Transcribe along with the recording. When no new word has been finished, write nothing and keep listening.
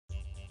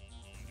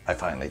I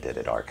finally did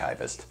it,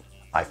 archivist.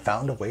 I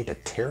found a way to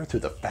tear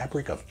through the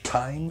fabric of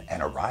time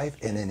and arrive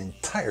in an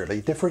entirely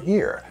different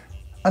year.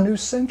 A new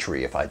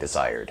century if I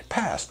desired,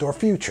 past or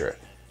future.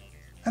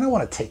 And I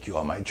want to take you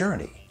on my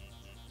journey.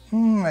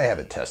 I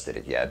haven't tested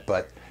it yet,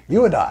 but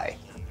you and I,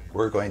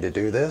 we're going to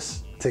do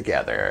this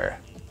together.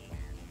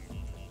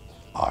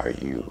 Are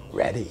you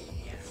ready?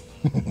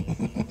 1, 2, 3,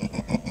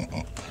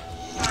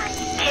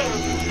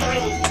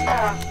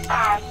 4,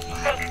 5,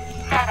 6,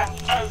 7,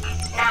 8,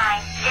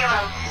 9,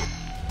 0.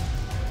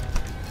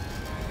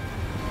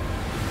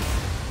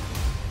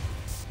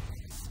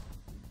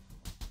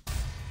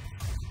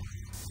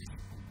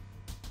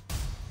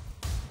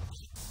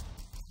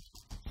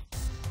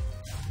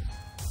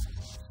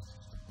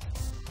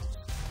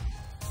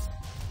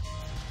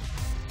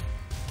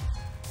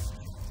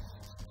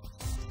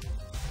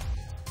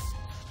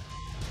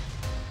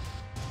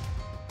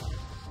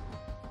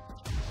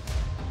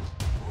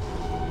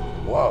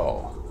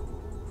 Whoa,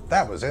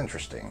 that was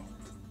interesting.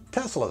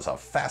 Tesla's a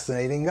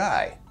fascinating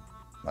guy.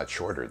 Much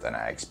shorter than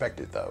I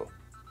expected, though.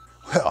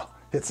 Well,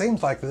 it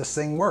seems like this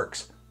thing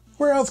works.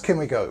 Where else can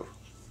we go?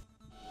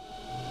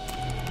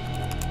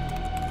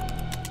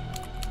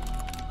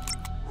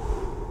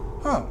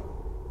 Huh.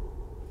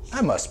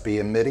 I must be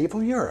in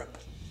medieval Europe.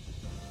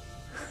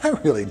 I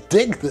really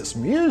dig this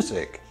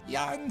music.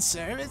 Yon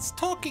sir is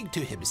talking to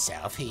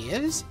himself, he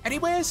is, and he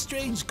wears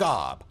strange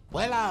garb.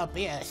 Well, I'll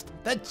be asked.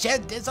 The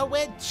gent is a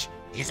witch.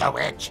 He's a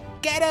witch.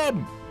 Get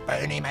him!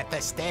 Burn him at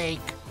the stake.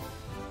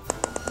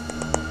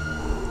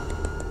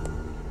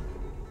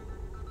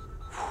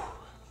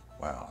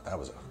 Wow, that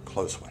was a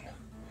close one.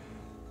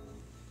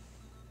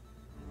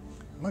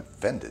 I'm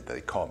offended that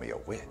they call me a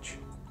witch.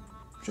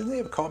 Shouldn't they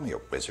have called me a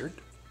wizard?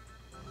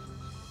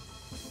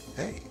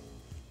 Hey,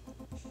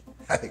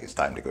 I think it's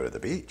time to go to the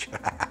beach.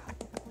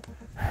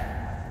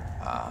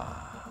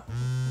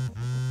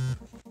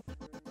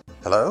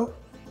 Hello?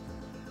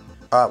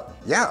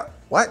 Yeah,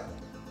 what?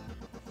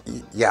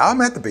 Yeah,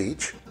 I'm at the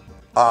beach.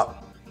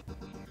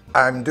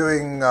 I'm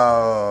doing,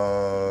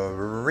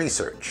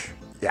 research.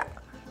 Yeah.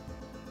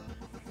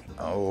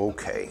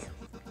 Okay.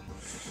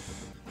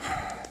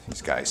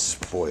 These guys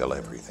spoil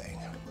everything.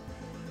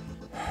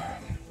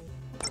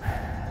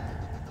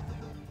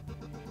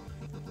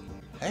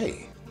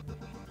 Hey,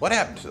 what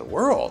happened to the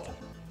world?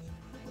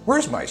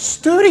 Where's my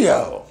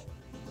studio?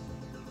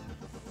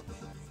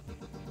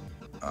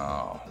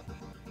 Oh,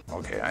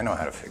 okay, I know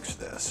how to fix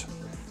this.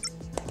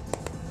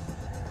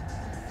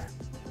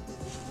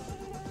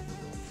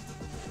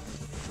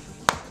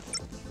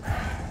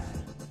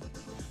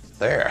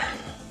 There,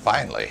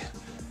 finally.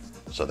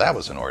 So that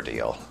was an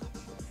ordeal.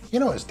 You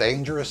know, as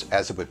dangerous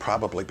as it would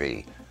probably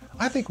be,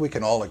 I think we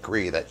can all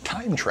agree that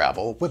time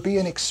travel would be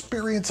an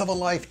experience of a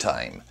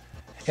lifetime.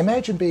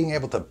 Imagine being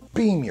able to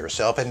beam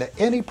yourself into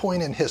any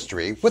point in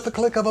history with the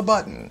click of a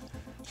button.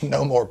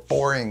 No more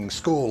boring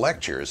school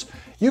lectures.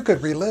 You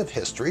could relive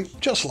history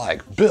just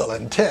like Bill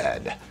and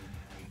Ted.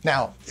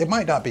 Now, it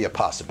might not be a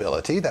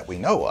possibility that we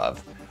know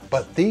of,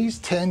 but these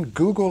 10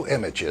 Google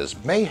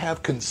images may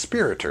have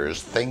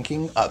conspirators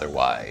thinking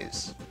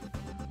otherwise.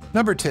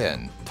 Number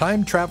 10.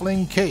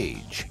 Time-traveling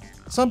Cage.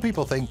 Some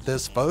people think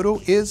this photo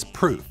is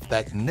proof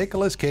that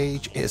Nicolas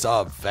Cage is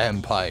a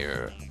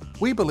vampire.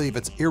 We believe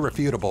it's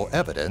irrefutable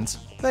evidence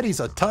that he's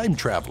a time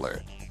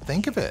traveler.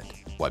 Think of it.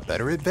 What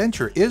better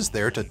adventure is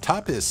there to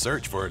top his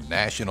search for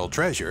national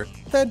treasure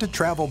than to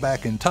travel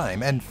back in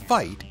time and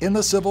fight in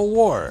the Civil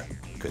War?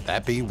 Could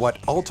that be what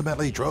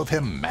ultimately drove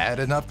him mad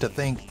enough to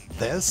think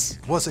this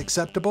was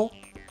acceptable?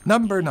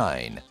 Number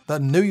 9. The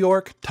New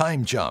York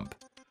Time Jump.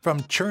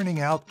 From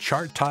churning out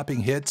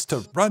chart-topping hits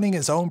to running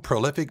his own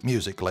prolific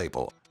music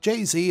label,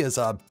 Jay-Z is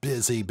a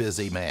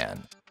busy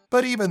man.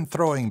 But even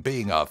throwing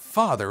being a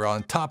father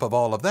on top of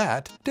all of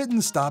that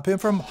didn't stop him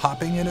from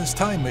hopping in his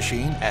time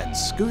machine and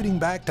scooting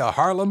back to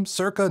Harlem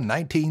circa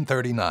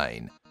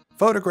 1939.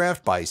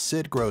 Photographed by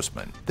Sid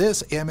Grossman,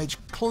 this image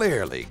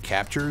clearly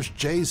captures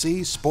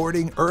Jay-Z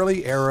sporting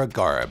early-era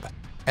garb.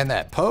 And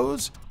that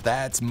pose?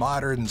 That's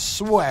modern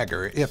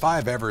swagger if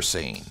I've ever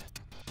seen.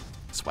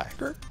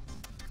 Swagger?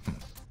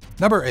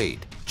 Number 8.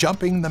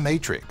 Jumping the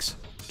Matrix.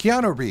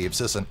 Keanu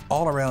Reeves is an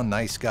all-around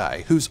nice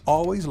guy who's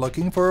always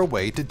looking for a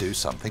way to do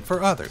something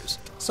for others.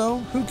 So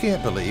who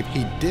can't believe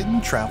he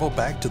didn't travel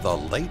back to the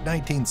late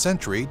 19th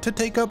century to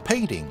take up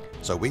painting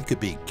so we could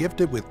be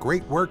gifted with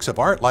great works of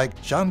art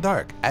like Jeanne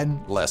d'Arc and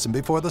Lesson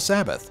Before the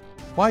Sabbath?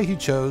 Why he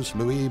chose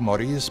Louis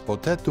Maurice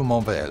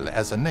Potet-Dumonvel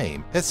as a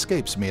name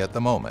escapes me at the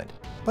moment,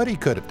 but he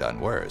could have done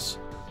worse.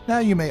 Now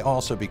you may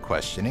also be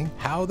questioning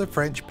how the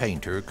French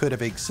painter could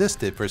have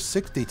existed for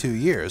 62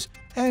 years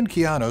and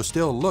Keanu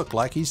still look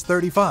like he's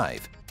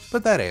 35.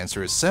 But that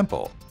answer is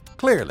simple.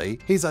 Clearly,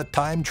 he's a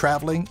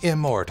time-traveling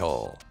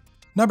immortal.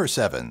 Number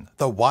 7.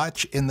 The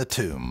Watch in the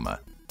Tomb.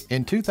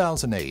 In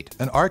 2008,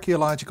 an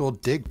archaeological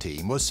dig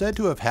team was said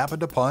to have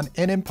happened upon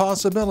an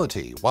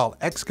impossibility while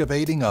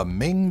excavating a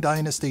Ming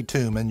Dynasty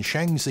tomb in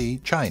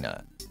Shaanxi,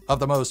 China. Of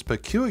the most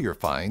peculiar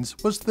finds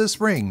was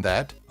this ring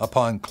that,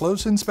 upon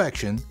close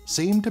inspection,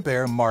 seemed to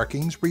bear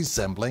markings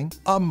resembling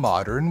a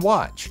modern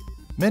watch.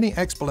 Many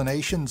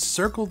explanations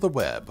circle the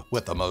web,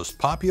 with the most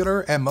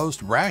popular and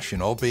most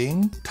rational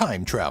being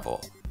time travel.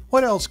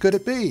 What else could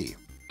it be?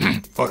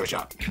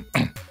 Photoshop.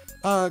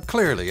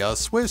 Clearly, a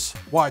Swiss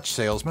watch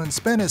salesman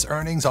spent his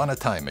earnings on a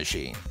time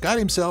machine, got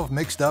himself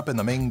mixed up in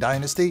the Ming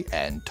Dynasty,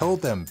 and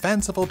told them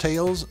fanciful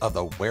tales of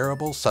the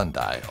wearable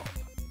sundial.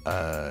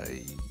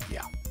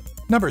 Yeah.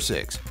 Number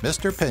 6.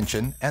 Mr.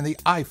 Pynchon and the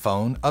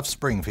iPhone of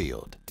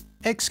Springfield.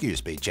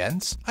 Excuse me,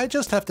 gents. I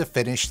just have to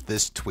finish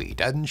this tweet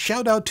and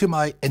shout out to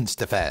my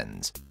Insta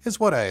fans, is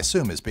what I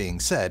assume is being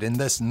said in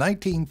this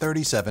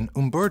 1937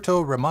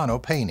 Umberto Romano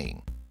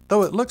painting.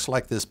 Though it looks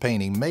like this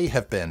painting may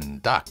have been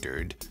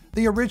doctored,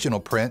 the original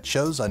print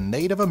shows a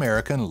Native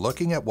American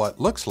looking at what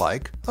looks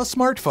like a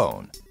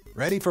smartphone.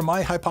 Ready for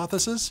my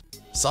hypothesis?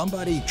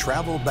 Somebody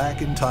traveled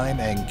back in time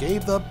and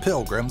gave the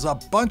Pilgrims a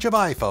bunch of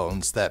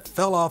iPhones that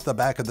fell off the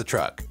back of the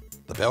truck.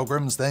 The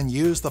Pilgrims then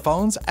used the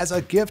phones as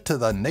a gift to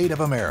the Native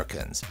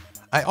Americans.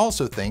 I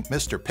also think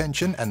Mr.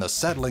 Pynchon and the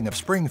settling of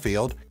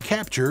Springfield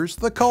captures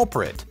the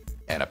culprit.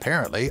 And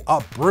apparently,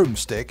 a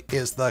broomstick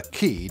is the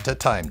key to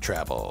time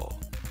travel.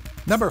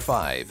 Number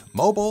 5.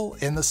 Mobile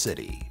in the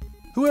city.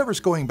 Whoever's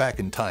going back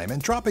in time and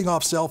dropping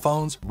off cell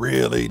phones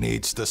really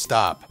needs to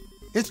stop.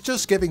 It's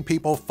just giving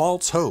people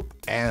false hope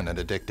and an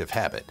addictive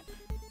habit.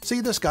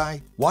 See this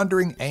guy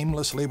wandering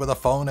aimlessly with a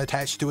phone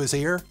attached to his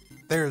ear?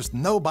 There's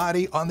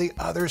nobody on the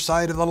other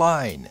side of the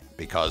line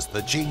because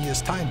the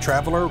genius time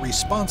traveler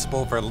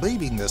responsible for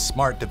leaving this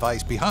smart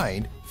device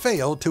behind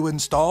failed to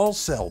install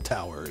cell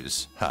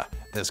towers. Ha,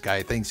 this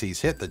guy thinks he's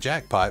hit the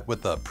jackpot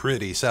with the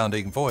pretty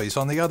sounding voice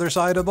on the other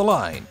side of the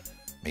line.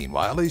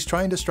 Meanwhile, he's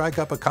trying to strike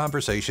up a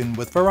conversation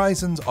with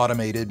Verizon's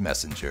automated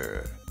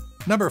messenger.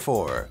 Number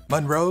 4.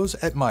 Monroe's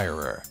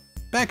admirer.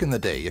 Back in the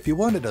day, if you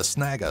wanted to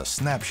snag a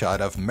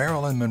snapshot of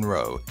Marilyn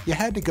Monroe, you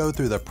had to go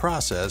through the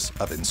process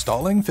of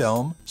installing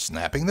film,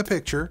 snapping the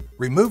picture,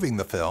 removing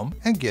the film,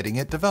 and getting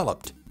it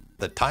developed.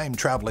 The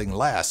time-traveling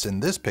lass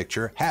in this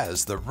picture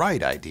has the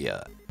right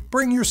idea.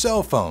 Bring your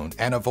cell phone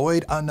and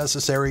avoid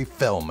unnecessary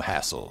film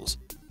hassles.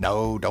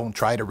 No, don't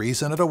try to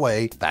reason it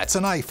away. That's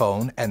an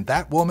iPhone, and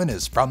that woman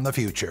is from the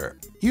future.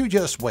 You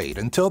just wait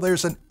until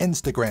there's an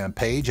Instagram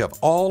page of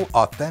all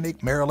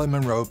authentic Marilyn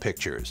Monroe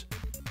pictures.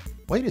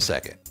 Wait a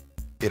second.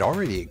 It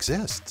already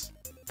exists.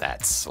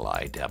 That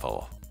sly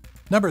devil.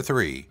 Number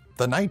 3.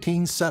 The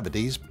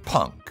 1970s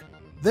punk.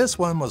 This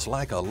one was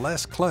like a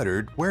less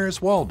cluttered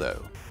Where's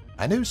Waldo.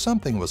 I knew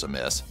something was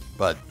amiss,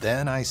 but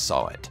then I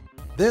saw it.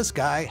 This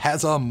guy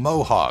has a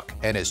mohawk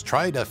and is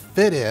trying to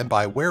fit in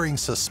by wearing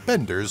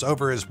suspenders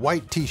over his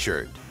white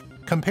t-shirt.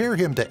 Compare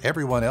him to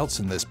everyone else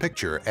in this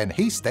picture and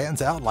he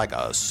stands out like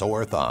a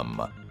sore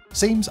thumb.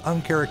 Seems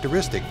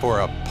uncharacteristic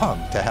for a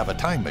punk to have a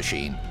time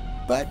machine,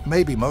 but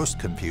maybe most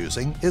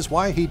confusing is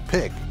why he'd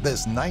pick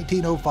this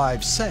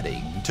 1905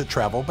 setting to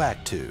travel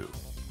back to.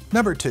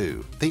 Number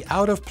 2. The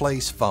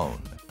out-of-place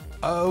phone.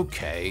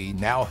 Okay,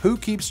 now who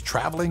keeps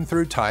traveling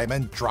through time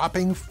and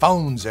dropping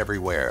phones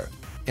everywhere?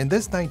 In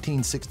this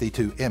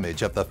 1962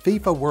 image of the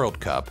FIFA World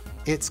Cup,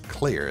 it's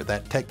clear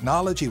that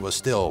technology was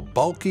still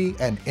bulky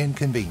and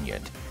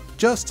inconvenient.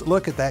 Just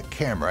look at that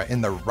camera in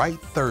the right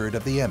third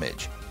of the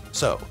image.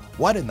 So,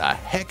 what in the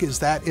heck is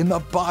that in the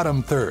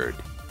bottom third?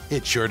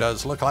 It sure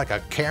does look like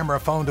a camera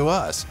phone to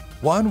us,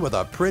 one with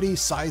a pretty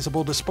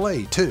sizable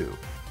display too.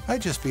 I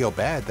just feel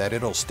bad that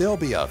it'll still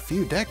be a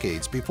few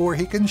decades before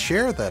he can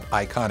share that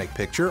iconic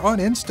picture on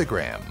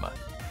Instagram.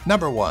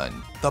 Number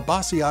 1. The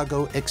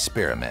Basiago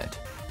Experiment.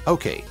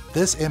 Okay,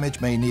 this image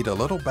may need a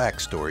little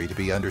backstory to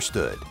be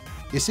understood.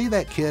 You see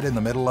that kid in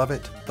the middle of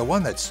it? The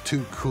one that's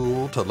too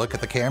cool to look at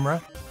the camera?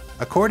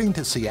 According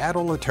to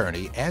Seattle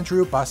attorney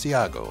Andrew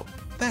Basiago,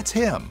 that's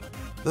him.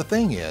 The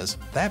thing is,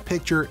 that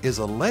picture is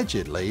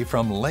allegedly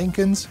from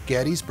Lincoln's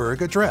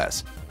Gettysburg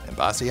Address, and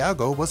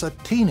Basiago was a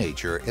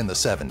teenager in the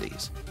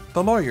 70s.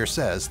 The lawyer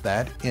says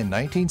that in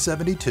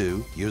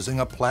 1972, using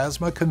a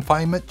plasma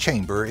confinement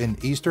chamber in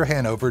Easter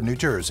Hanover, New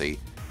Jersey,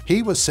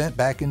 he was sent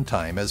back in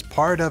time as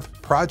part of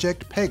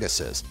Project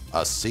Pegasus,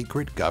 a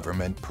secret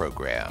government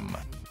program.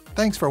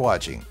 Thanks for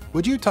watching.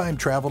 Would you time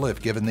travel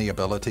if given the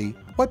ability?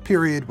 What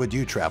period would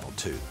you travel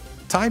to?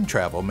 Time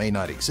travel may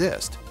not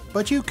exist,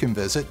 but you can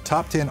visit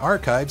Top 10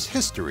 Archives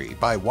history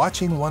by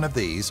watching one of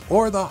these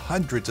or the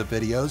hundreds of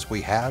videos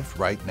we have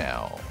right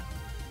now.